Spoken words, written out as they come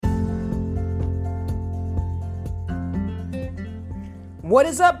What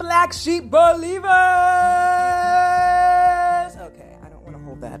is up, Black Sheep Believers? Okay, I don't want to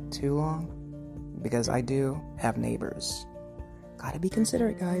hold that too long because I do have neighbors. Gotta be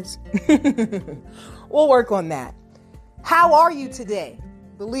considerate, guys. We'll work on that. How are you today?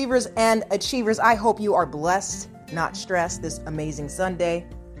 Believers and achievers, I hope you are blessed, not stressed this amazing Sunday.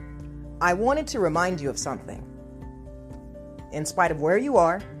 I wanted to remind you of something. In spite of where you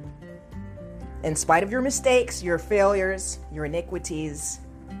are, in spite of your mistakes, your failures, your iniquities,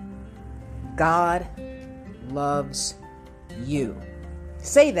 God loves you.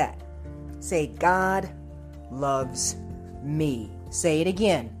 Say that. Say, God loves me. Say it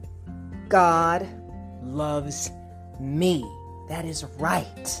again. God loves me. That is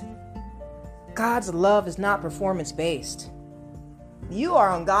right. God's love is not performance-based. You are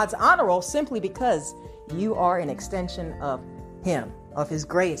on God's honor roll simply because you are an extension of Him, of His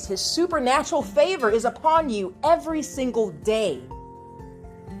grace. His supernatural favor is upon you every single day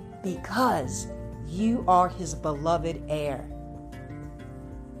because you are His beloved heir.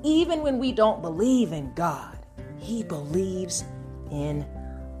 Even when we don't believe in God, He believes in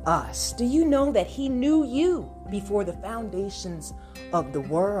us. Do you know that He knew you before the foundations of the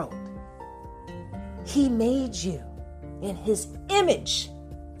world? He made you in His image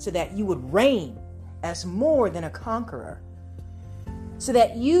so that you would reign as more than a conqueror, so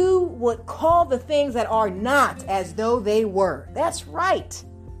that you would call the things that are not as though they were. That's right.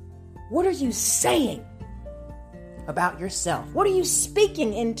 What are you saying about yourself? What are you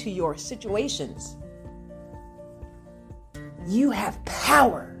speaking into your situations? You have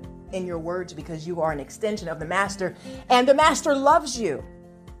power in your words because you are an extension of the Master, and the Master loves you.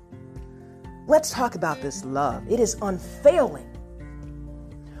 Let's talk about this love. It is unfailing.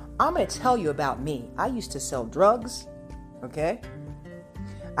 I'm going to tell you about me. I used to sell drugs, okay?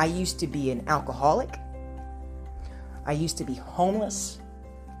 I used to be an alcoholic. I used to be homeless.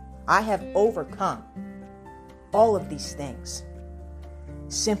 I have overcome all of these things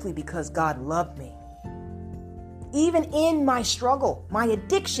simply because God loved me. Even in my struggle, my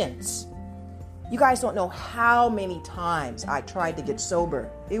addictions. You guys don't know how many times I tried to get sober.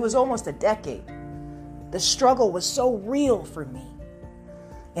 It was almost a decade. The struggle was so real for me.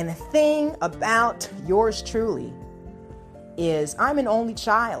 And the thing about yours truly is I'm an only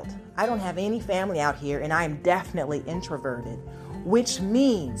child. I don't have any family out here, and I am definitely introverted, which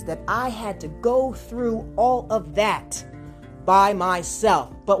means that I had to go through all of that by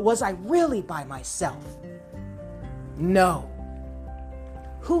myself. But was I really by myself? No.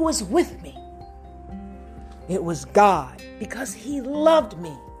 Who was with me? It was God, because He loved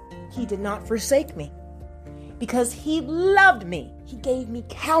me. He did not forsake me. Because He loved me, He gave me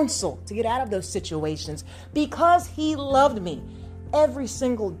counsel to get out of those situations. Because He loved me every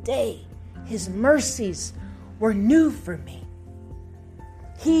single day, His mercies were new for me.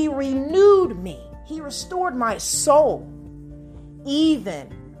 He renewed me. He restored my soul, even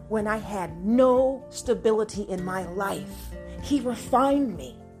when I had no stability in my life. He refined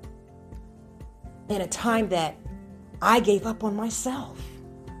me in a time that I gave up on myself.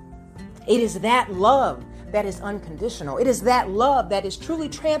 It is that love that is unconditional. It is that love that is truly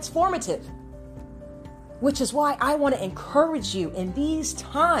transformative, which is why I want to encourage you in these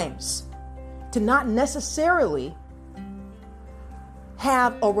times to not necessarily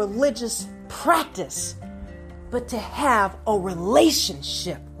have a religious practice, but to have a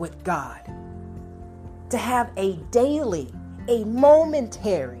relationship with God, to have a daily, a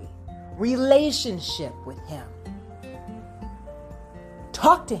momentary relationship with Him.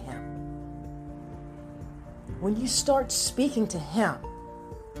 Talk to Him. When you start speaking to Him,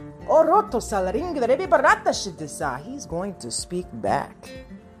 He's going to speak back.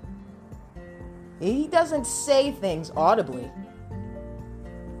 He doesn't say things audibly,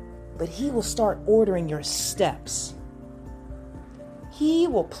 but He will start ordering your steps. He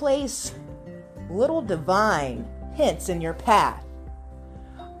will place little divine hints in your path.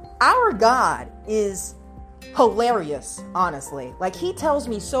 Our God is hilarious, honestly. Like, He tells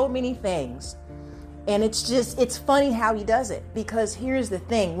me so many things. And it's funny how He does it. Because here's the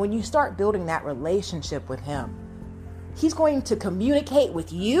thing. When you start building that relationship with Him, He's going to communicate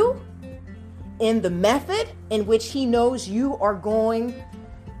with you in the method in which He knows you are going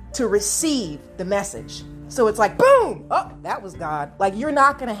to receive the message. So it's like, boom! Oh, that was God. Like, you're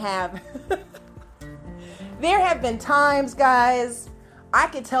not going to have... There have been times, guys, I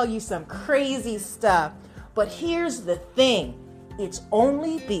could tell you some crazy stuff. But here's the thing. It's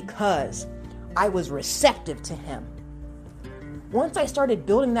only because I was receptive to Him. Once I started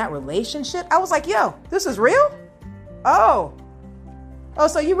building that relationship, I was like, yo, this is real? Oh,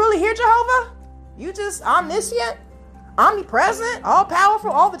 so you really here, Jehovah? You just omniscient? omnipresent, all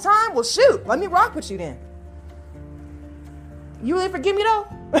powerful, all the time. Well, shoot, let me rock with you then. You really forgive me though?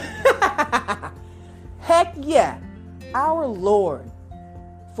 Heck yeah. Our Lord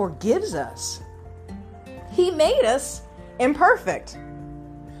forgives us. He made us imperfect.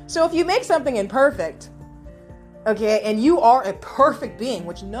 So if you make something imperfect, okay, and you are a perfect being,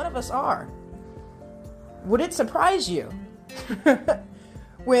 which none of us are, would it surprise you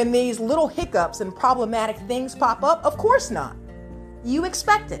when these little hiccups and problematic things pop up? Of course not. You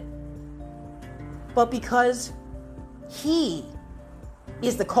expect it. But because He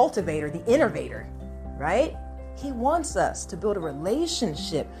is the cultivator, the innovator, right? He wants us to build a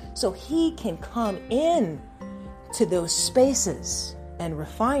relationship so He can come in to those spaces and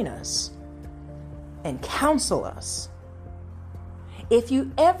refine us and counsel us. If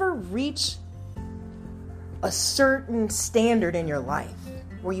you ever reach a certain standard in your life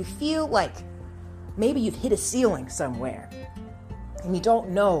where you feel like maybe you've hit a ceiling somewhere and you don't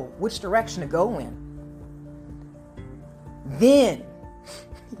know which direction to go in, then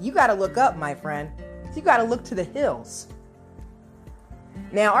you got to look up, my friend. You got to look to the hills.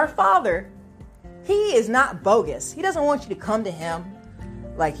 Now, our Father, He is not bogus. He doesn't want you to come to Him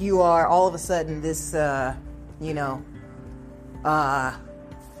like you are all of a sudden this,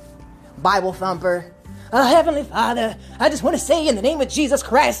 Bible thumper. Heavenly Father, I just want to say in the name of Jesus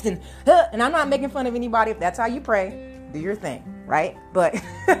Christ, and I'm not making fun of anybody. If that's how you pray, do your thing, right? But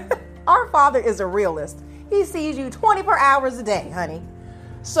our Father is a realist. He sees you 24 hours a day, honey.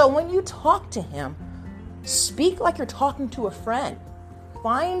 So when you talk to Him, speak like you're talking to a friend.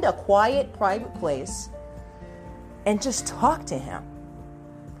 Find a quiet, private place and just talk to Him.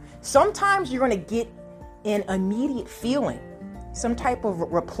 Sometimes you're going to get an immediate feeling, some type of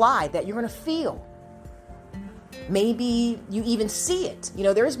reply that you're going to feel. Maybe you even see it.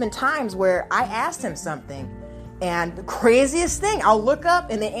 There's been times where I asked Him something, and the craziest thing, I'll look up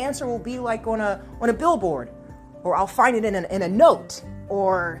and the answer will be like on a billboard, or I'll find it in a note,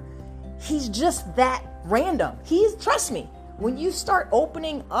 or He's just that random. Trust me, when you start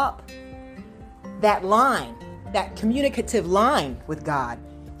opening up that line, that communicative line with God,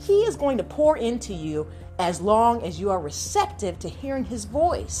 He is going to pour into you as long as you are receptive to hearing His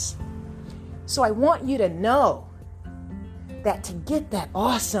voice. So I want you to know that to get that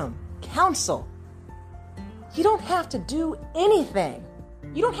awesome counsel, you don't have to do anything.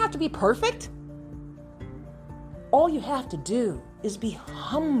 You don't have to be perfect. All you have to do is be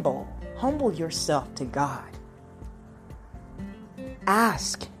humble. Humble yourself to God.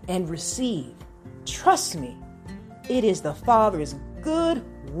 Ask and receive. Trust me, it is the Father's good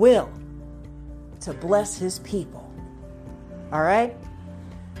will to bless His people. All right?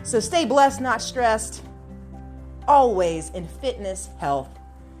 So stay blessed, not stressed. Always in fitness, health,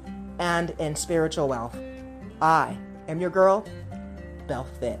 and in spiritual wealth. I am your girl, Belle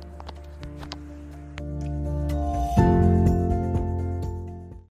Fit.